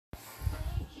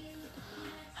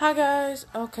Hi guys.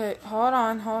 Okay, hold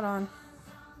on.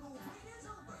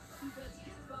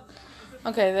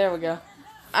 Okay, there we go.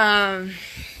 I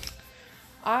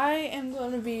am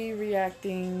going to be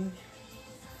reacting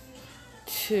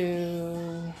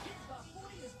to...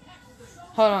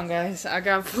 Hold on guys, I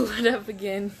gotta pull it up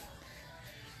again.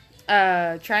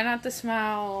 Try Not to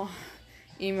Smile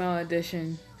email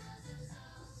edition.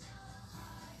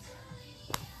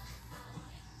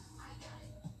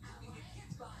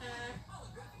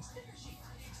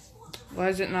 Why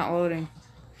is it not loading?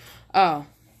 Oh.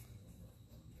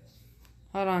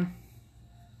 Hold on.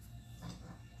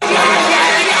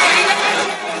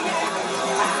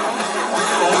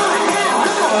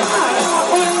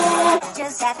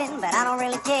 Just happened, but I don't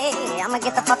really care. I'ma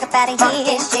get the fuck up out of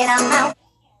here. Shit, I'm out.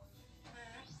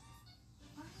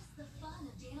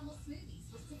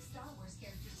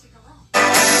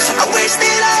 I wish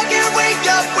that I could wake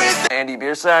up with Andy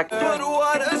Biersack. But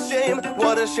what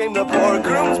a shame, the poor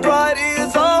groom's bride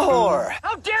is a whore.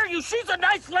 How dare you? She's a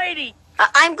nice lady.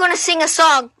 I'm gonna sing a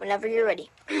song whenever you're ready.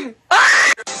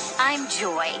 I'm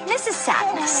joy. This is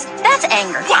sadness. That's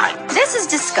anger. This is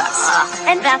disgust.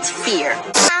 And that's fear.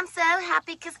 I'm so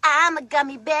happy because I'm a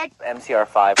gummy bear.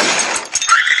 MCR5.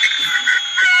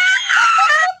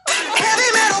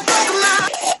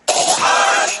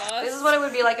 This is what it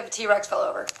would be like if a T-Rex fell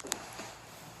over.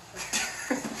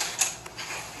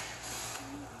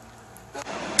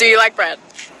 Do you like bread?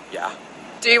 Yeah.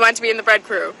 Do you want to be in the bread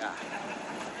crew?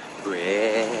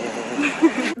 Bread.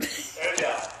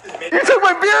 You took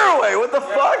my beer away. What the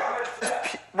fuck?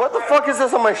 What the fuck is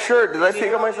this on my shirt? Did I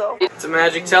take it myself? It's a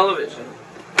magic television.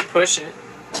 Push it.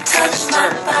 Turn.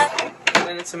 And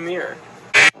then it's a mirror.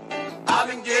 I've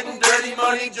been getting dirty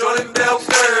money, Jordan Bell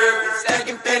curve.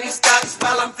 Stacking penny stocks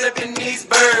while I'm flipping these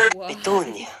birds.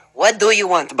 Petunia, what do you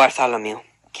want, Bartholomew?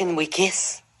 Can we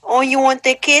kiss? Oh, you want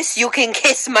a kiss? You can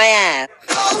kiss my ass.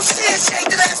 Oh shit, shake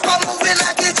that ass while moving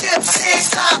like a gypsy.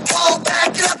 Stop, pull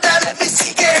back it up, now let me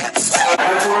see it.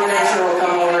 Our coordinator will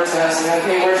come over to us and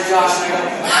okay, where's Josh?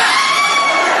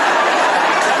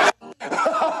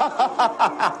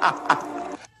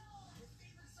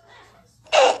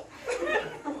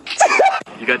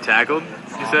 You got tackled,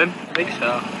 you said? I think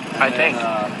so. I think.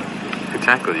 Who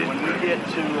tackled you? When we get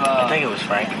to, I think it was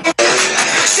Frank.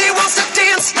 She wants to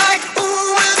dance like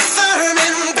Uma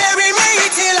Thurman. Bury me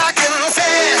till I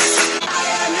confess. I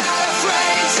am not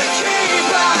afraid to keep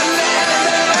on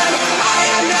living. I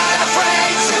am not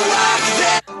afraid to walk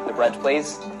there. The bread,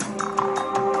 please.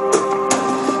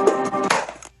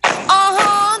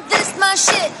 This my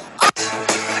shit.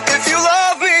 If you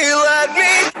love me, let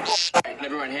me.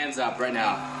 Everyone hands up right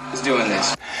now. Who's doing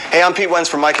this? Hey, I'm Pete Wentz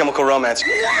from My Chemical Romance.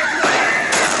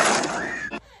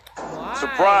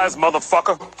 Surprise,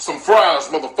 motherfucker. Some fries,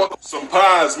 motherfucker. Some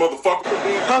pies, motherfucker.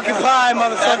 Pumpkin pie,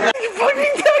 motherfucker. You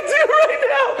fucking tattoo right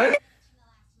now.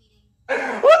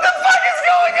 What the fuck is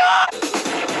going on?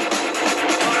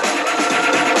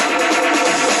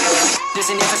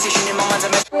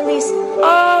 Release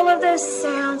all of those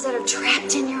sounds that are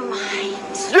trapped in your mind.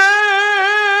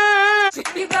 Yeah!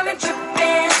 You got me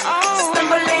tripping,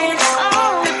 stumbling,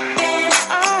 flipping,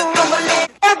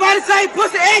 stumbling. Everybody say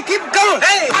pussy and keep it going.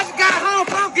 Hey, I just got home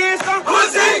from getting some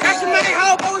pussy. Got some money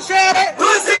home, bullshit.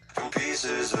 Pussy.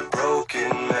 Pieces of broken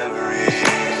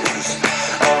memories.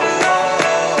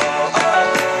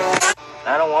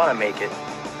 I don't want to make it.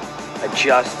 I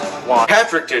just want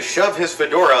Patrick to shove his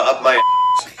fedora up my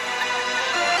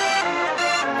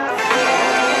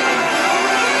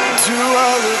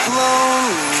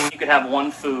You could have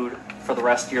one food for the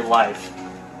rest of your life.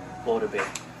 What would it be?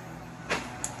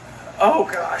 Oh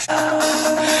gosh.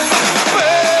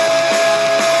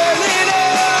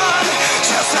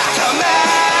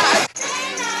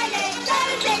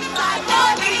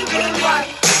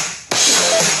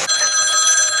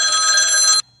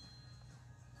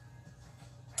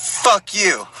 Fuck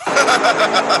you.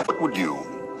 What would you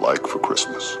like for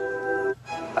Christmas?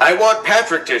 I want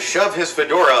Patrick to shove his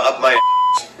fedora up my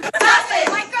Sausage!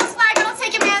 White girl's flag, don't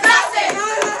take it, man.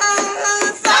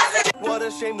 Sausage! What a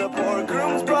shame, the poor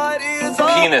groom's bride is a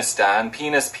Penis, Dan.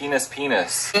 Penis. We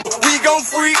gon'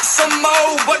 freak some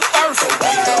more, but first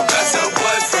that's a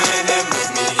boyfriend and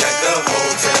meet me at the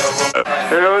hotel.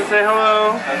 Everyone say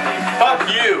hello. Fuck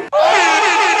you!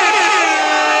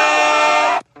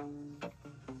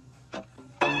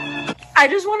 I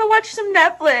just want to watch some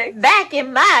Netflix. Back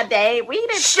in my day, we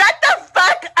didn't. Shut the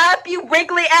fuck up, you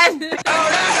wrinkly ass.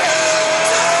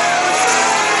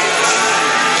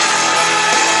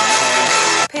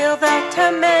 Peel the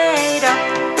tomato,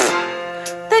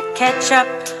 the ketchup,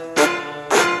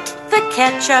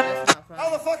 How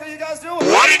the fuck are you guys doing?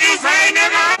 What did you say,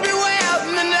 nigga? Be way out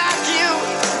in the night.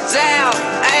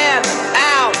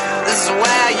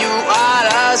 where you ought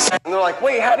to. And they're like,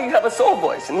 wait, how do you have a soul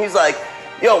voice? And he's like,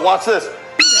 yo, watch this.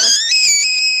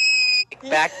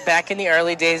 Back in the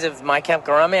early days of My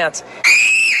Chemical Romance.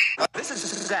 This is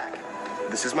Zach.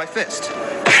 This is my fist.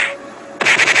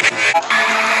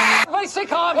 Everybody stay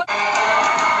calm.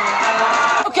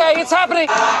 Okay, it's happening.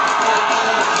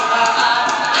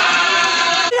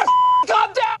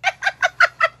 Calm down.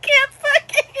 I can't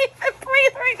fucking even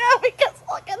breathe right now because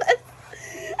look at this.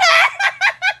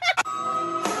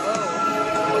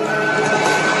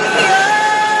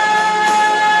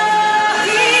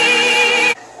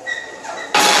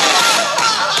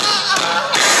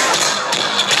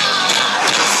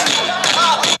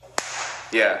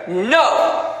 Yeah.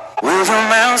 No! Will your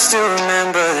mouth still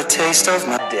remember the taste of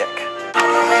my dick?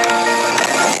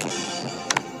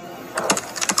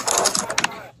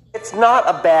 It's not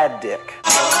a bad dick.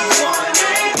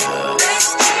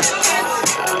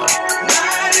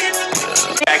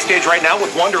 Backstage right now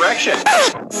with One Direction.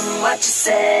 What you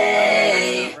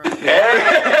say?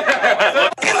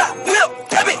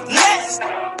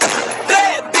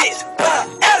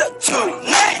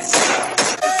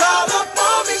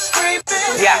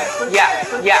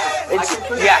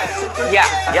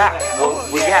 Yeah. Well,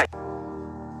 we got it.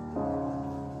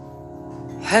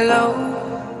 Hello,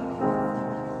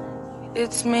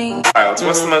 it's me. Alright,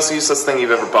 what's the most useless thing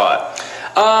you've ever bought?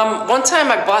 One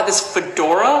time I bought this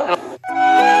fedora.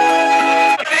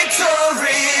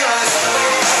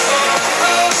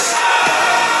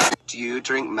 Do you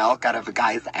drink milk out of a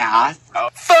guy's ass?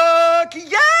 Fuck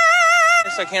yeah!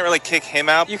 So I can't really kick him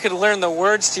out. You could learn the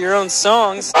words to your own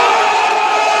songs.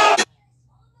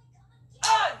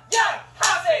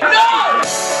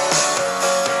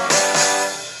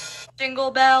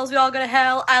 Jingle bells, we all go to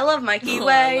hell. I love Mikey Oh, I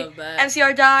Way. love that.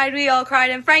 MCR died, we all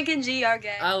cried, and Frank and G are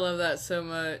gay. I love that so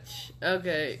much.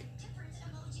 Okay.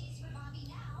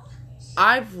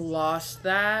 I've lost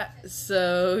that,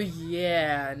 so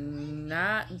yeah,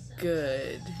 not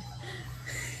good.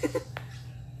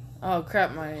 Oh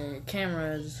crap, my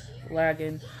camera's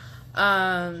lagging.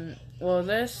 Well,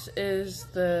 this is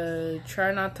the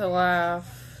Try Not to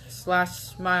Laugh /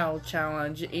 Smile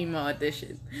Challenge Emo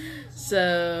Edition.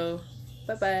 So,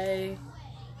 bye-bye.